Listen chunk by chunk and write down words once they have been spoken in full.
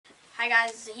Hi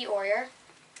guys, it's the Heat Warrior.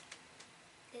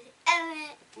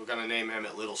 Emmett. We're gonna name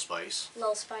Emmett Little Spice.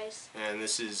 Little Spice. And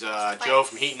this is Joe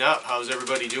from Heating Up. How's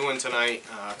everybody doing tonight?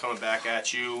 Coming back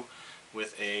at you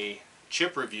with a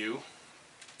chip review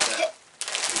that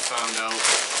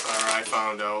I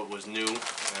found out was new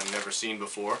and never seen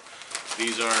before.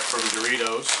 These are from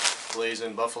Doritos,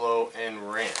 blazing Buffalo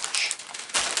and Ranch.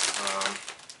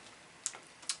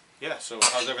 Yeah, so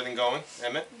how's everything going,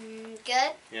 Emmett?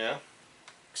 Good. Yeah?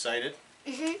 Excited?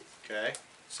 Okay.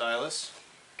 Silas?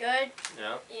 Good.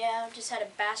 Yeah. Yeah, just had a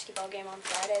basketball game on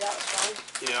Friday. That was fun.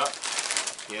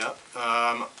 Yeah.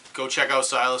 Go check out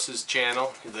Silas's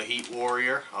channel, The Heat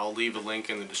Warrior. I'll leave a link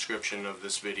in the description of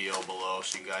this video below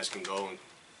so you guys can go and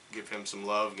give him some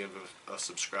love, give him a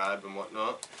subscribe and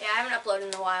whatnot. Yeah, I haven't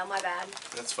uploaded in a while. My bad.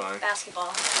 That's fine.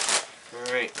 Basketball.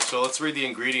 Alright, so let's read the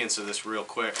ingredients of this real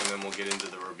quick and then we'll get into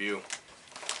the review.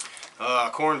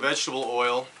 Corn vegetable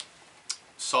oil,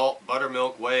 salt,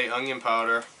 buttermilk, whey, onion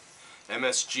powder,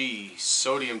 MSG,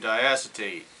 sodium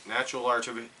diacetate, natural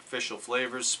artificial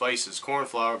flavors, spices, corn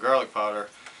flour, garlic powder,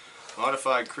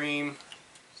 modified cream,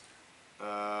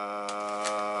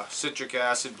 citric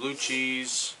acid, blue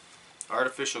cheese,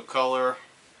 artificial color,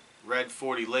 red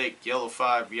 40 Lake, yellow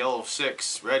 5, yellow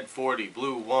 6, red 40,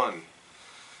 blue 1,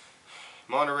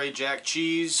 Monterey Jack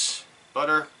cheese,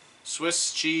 butter,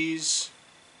 Swiss cheese,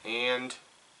 and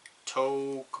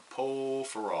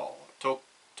tocopherol.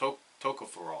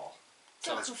 Tocopherol.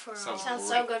 Sounds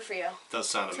so good for you. Does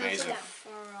sound amazing.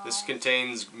 This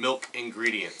contains milk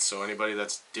ingredients, so anybody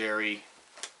that's dairy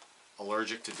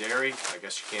allergic to dairy, I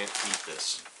guess you can't eat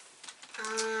this.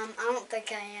 I don't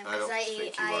think I am. I don't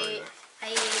think you are either. I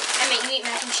mean, you eat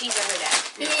mac and cheese every day.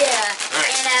 Yeah.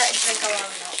 Right. And I drink a lot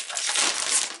of milk.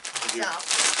 You- So,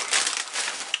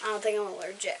 I don't think I'm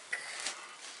allergic.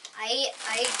 I eat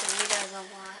Doritos a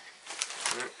lot.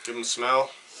 Alright, give them a smell.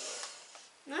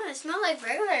 No, they smell like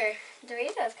regular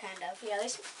Doritos, kind of. Yeah,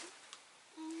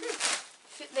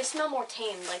 they smell more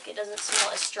tame. Like, it doesn't smell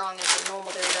as strong as the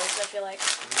normal Doritos, I feel like.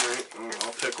 Alright,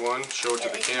 I'll pick one, show it to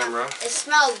the camera. It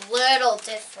smells a little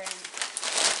different.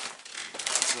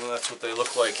 Well, that's what they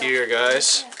look like here,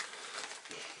 guys.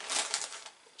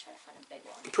 Try to find a big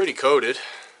one. Pretty coated.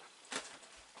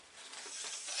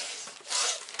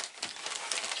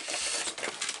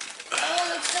 Oh, it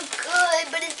looks so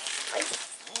good, but it's spicy.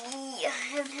 I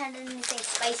haven't had anything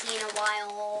spicy in a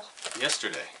while.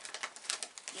 Yesterday.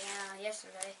 Yeah,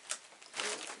 yesterday.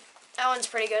 That one's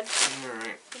pretty good.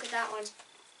 Alright. Look at that one.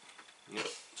 Yep.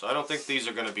 So I don't think these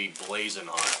are going to be blazing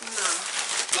hot.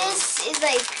 No. This is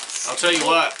like... I'll tell you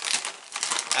what.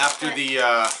 After the...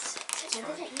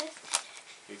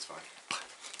 It's fine.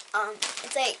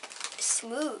 It's like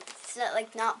smooth. It's not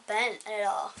like not bent at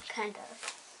all, kind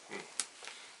of.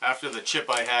 After the chip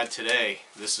I had today,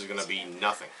 this is going to be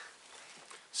nothing.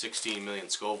 16 million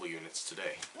Scoville units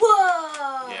today.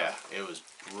 Whoa! Yeah, it was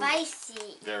brutal.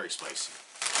 Spicy. Very spicy.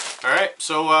 Alright,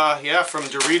 so yeah, from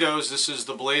Doritos, this is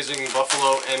the Blazing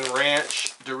Buffalo and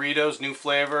Ranch Doritos, new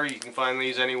flavor. You can find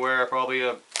these anywhere, probably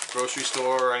a grocery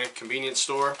store or any convenience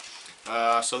store.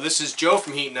 So this is Joe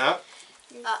from Heating Up.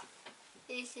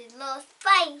 This is Little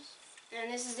Spice. And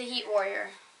this is the Heat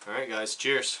Warrior. Alright guys,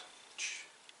 cheers.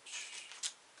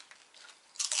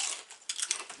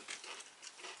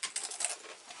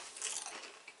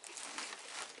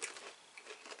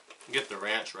 Get the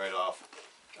ranch right off.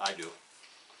 I do.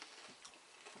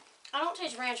 I don't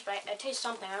taste ranch, but I taste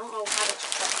something. I don't know how to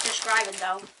describe it,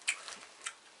 though.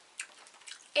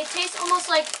 It tastes almost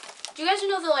like... Do you guys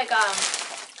know the, like, I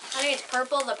think it's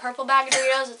purple, the purple bag of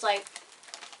Doritos? It's like...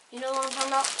 You know what I'm talking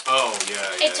about? Oh,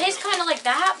 yeah. It tastes kind of like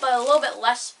that, but a little bit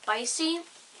less spicy.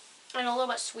 And a little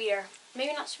bit sweeter.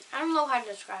 Maybe not sweet. I don't know how to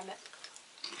describe it.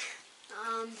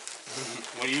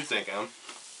 What do you think, Em?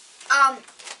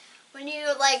 When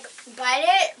you, like, bite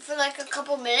it for, like, a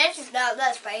couple minutes, it's not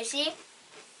that spicy.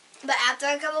 But after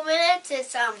a couple minutes,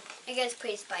 it gets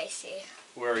pretty spicy.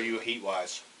 Where are you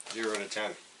heat-wise? 0 to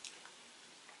 10.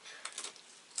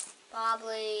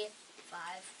 Probably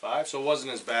 5. 5? So it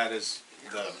wasn't as bad as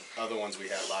the other ones we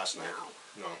had last night?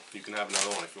 No. No. You can have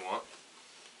another one if you want.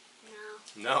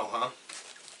 No. No, huh?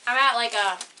 I'm at, like,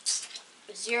 a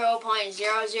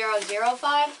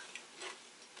 0.0005.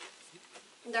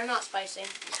 They're not spicy.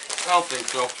 I don't think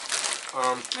so.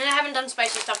 And I haven't done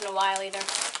spicy stuff in a while either.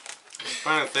 I'm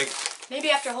trying to think.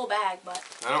 Maybe after a whole bag, but...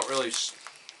 I don't really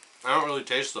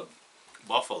taste the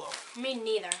buffalo. Me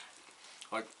neither.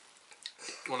 Like,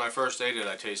 when I first ate it,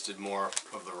 I tasted more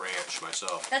of the ranch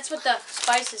myself. That's what the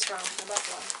spice is from, the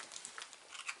buffalo.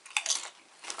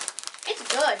 It's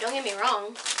good, don't get me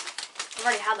wrong. I've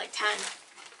already had like 10.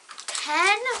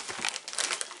 10?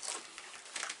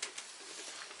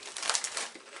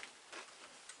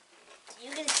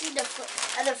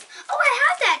 Oh, I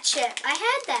had that chip. I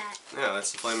had that. Yeah,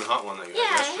 that's the Flamin' Hot one that you Yeah,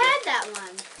 had I yesterday. had that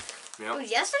one. Yep. It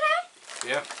was yesterday?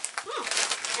 Yeah. Oh.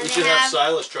 We And should they have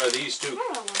Silas try these too.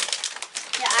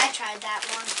 Yeah, I tried that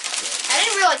one. I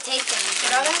didn't really taste anything.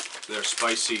 What are they? They're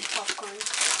spicy Popcorn.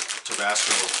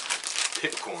 Tabasco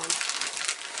pipcorn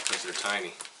because they're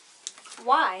tiny.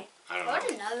 Why? I don't I want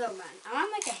know. another one. I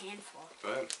want like a handful. Go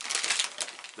ahead.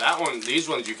 That one, these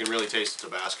ones you can really taste the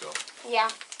Tabasco. Yeah.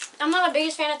 I'm not the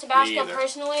biggest fan of Tabasco either.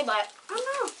 personally, but I don't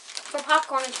know. For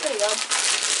popcorn, it's pretty good.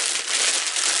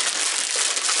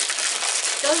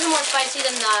 Those are more spicy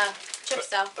than the chips,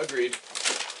 though. Agreed.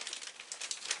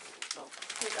 Oh,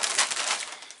 here we go.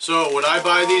 So would I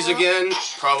buy these again?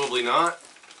 Probably not.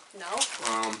 No.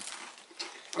 mean-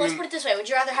 Let's put it this way. Would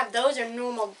you rather have those or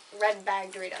normal red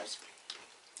bag Doritos?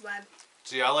 What?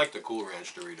 See, I like the Cool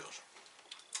Ranch Doritos.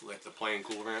 Like the plain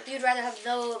Cool Ranch. You'd rather have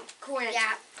the Cool Ranch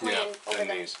Yeah. plain over than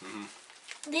the... these.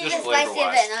 These Just are spicier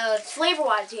flavor-wise. than those.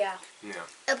 Flavor-wise, yeah. Yeah.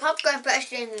 The popcorn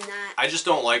spicier than that. I just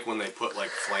don't like when they put like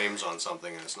flames on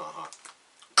something and it's not hot.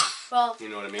 Well, You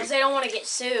know what I mean? because they don't want to get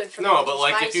sued for No, being but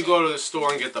like if you spicy. go to the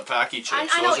store and get the Packy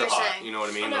chips, I know those what are you're hot. saying. You know what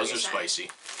I mean? I know Those what are you're saying.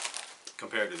 spicy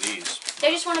compared to these. They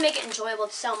just want to make it enjoyable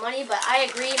to sell money, but I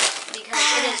agree because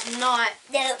it is not...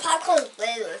 Yeah, the popcorn's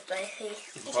way more spicy.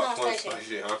 It's not Popcorn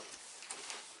spicy. huh?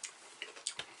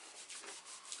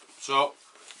 So,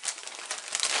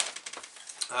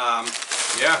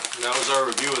 yeah, that was our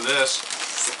review of this.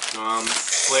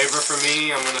 Flavor for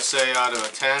me, I'm going to say out of a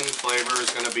 10, flavor is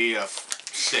going to be a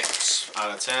 6.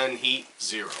 Out of 10, heat,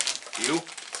 0. You?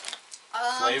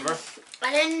 Flavor?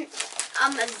 I didn't,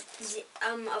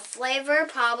 a flavor,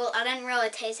 probably, I didn't really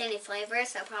taste any flavor,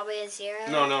 so probably a 0.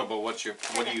 No, but what do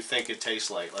you think it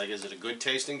tastes like? Like, is it a good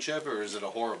tasting chip or is it a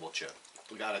horrible chip?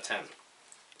 We got a 10.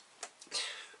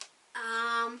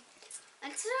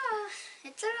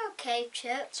 It's an okay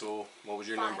chip. So, what was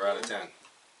your 5, number out of 10?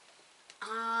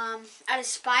 Out of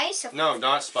spice? No,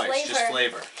 not spice, just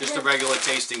Flavor. flavor. Just a regular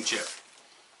tasting chip.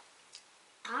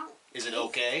 Oh. Is it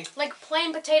okay? Like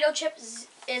plain potato chips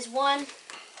is 1,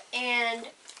 and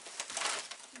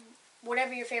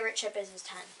whatever your favorite chip is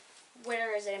 10.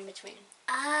 Where is it in between?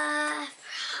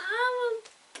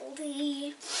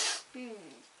 Probably,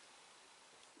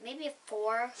 maybe a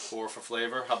 4, 4 for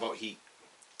flavor. How about heat?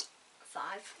 5.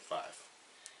 5.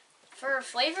 For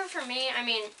flavor, for me, I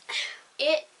mean,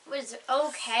 it was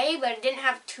okay, but it didn't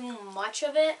have too much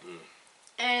of it.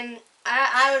 And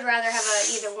I would rather have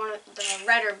either one of the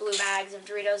red or blue bags of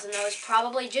Doritos than those,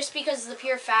 probably, just because of the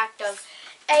pure fact of,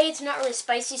 A, it's not really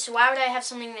spicy, so why would I have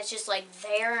something that's just like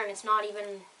there and it's not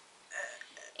even...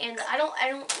 And I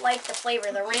don't like the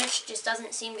flavor. The ranch just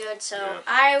doesn't seem good, so Yeah.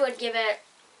 I would give it,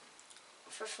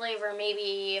 for flavor,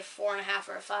 maybe a 4.5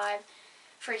 or a 5.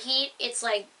 For heat, it's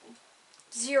like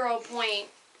 0.07.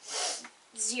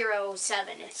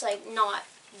 It's like not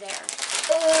there.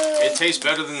 It tastes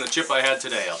better than the chip I had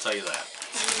today, I'll tell you that.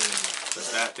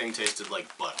 Because that thing tasted like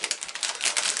butter.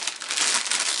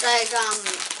 Like,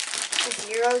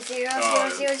 0, 0, 0, 0, 0,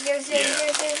 0, 0, 0, 0, 0,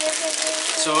 0, 0.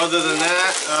 So other than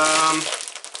that,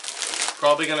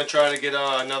 probably going to try to get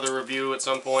another review at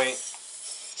some point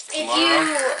tomorrow. If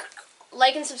you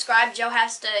like and subscribe, Joe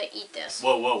has to eat this.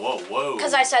 Whoa, whoa, whoa, whoa.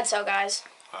 Because I said so, guys.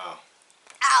 Wow.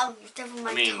 Ow, step on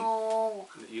my I mean, toe.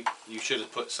 You should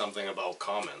have put something about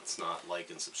comments, not like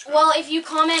and subscribe. Well, if you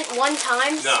comment one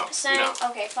time saying... no.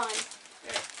 Okay, fine.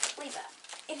 Leave that.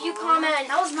 If you comment...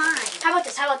 That was mine. How about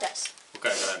this? How about this? Okay,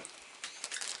 go ahead.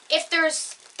 If there's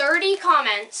 30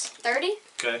 comments... 30?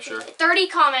 Okay, sure. 30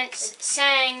 comments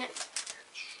saying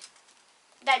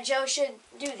that Joe should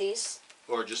do these.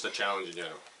 Or just a challenge in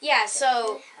general. Yeah,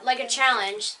 so, like a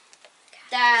challenge,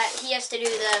 that he has to do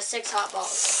the 6 hot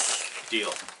balls.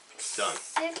 Deal. Done.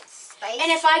 6 spicy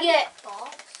And if I get... balls.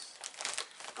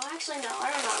 Oh, actually, no,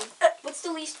 I don't know. What's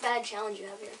the least bad challenge you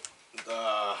have here?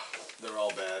 They're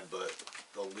all bad, but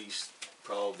the least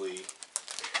probably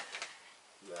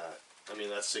that. I mean,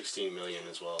 that's 16 million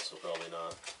as well, so probably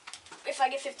not. If I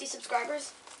get 50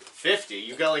 subscribers? 50?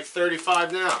 You got like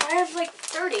 35 now. I have like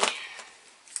 30.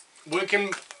 We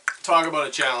can talk about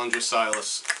a challenge with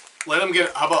Silas. Let him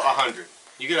get, how about 100?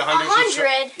 You get 100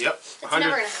 100? Yep. It's 100.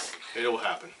 never gonna happen. It will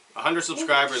happen. 100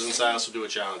 subscribers and Silas will do a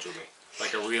challenge with me.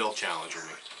 Like a real challenge with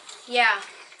me. Yeah.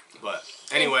 But,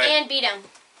 anyway. And beat him.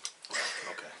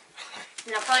 Okay.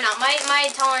 No, probably not. My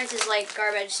tolerance is like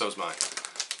garbage. So's mine.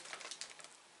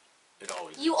 It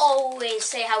always You is. always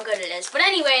say how good it is. But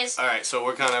anyways. Alright, so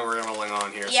we're kind of rolling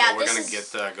on here. Yeah, so we're this going to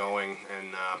is- get going.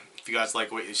 And if you guys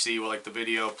like what you see, like the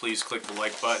video, please click the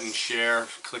like button, share,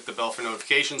 click the bell for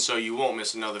notifications so you won't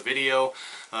miss another video.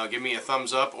 Give me a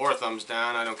thumbs up or a thumbs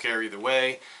down. I don't care either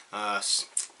way.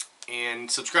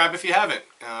 And subscribe if you haven't.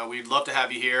 We'd love to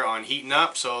have you here on Heating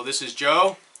Up. So this is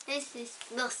Joe. This is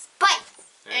Little Spice.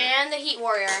 And the Heat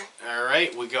Warrior. All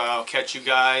right, I'll catch you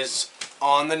guys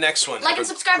on the next one. Like and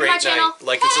subscribe to my channel.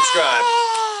 Like and subscribe.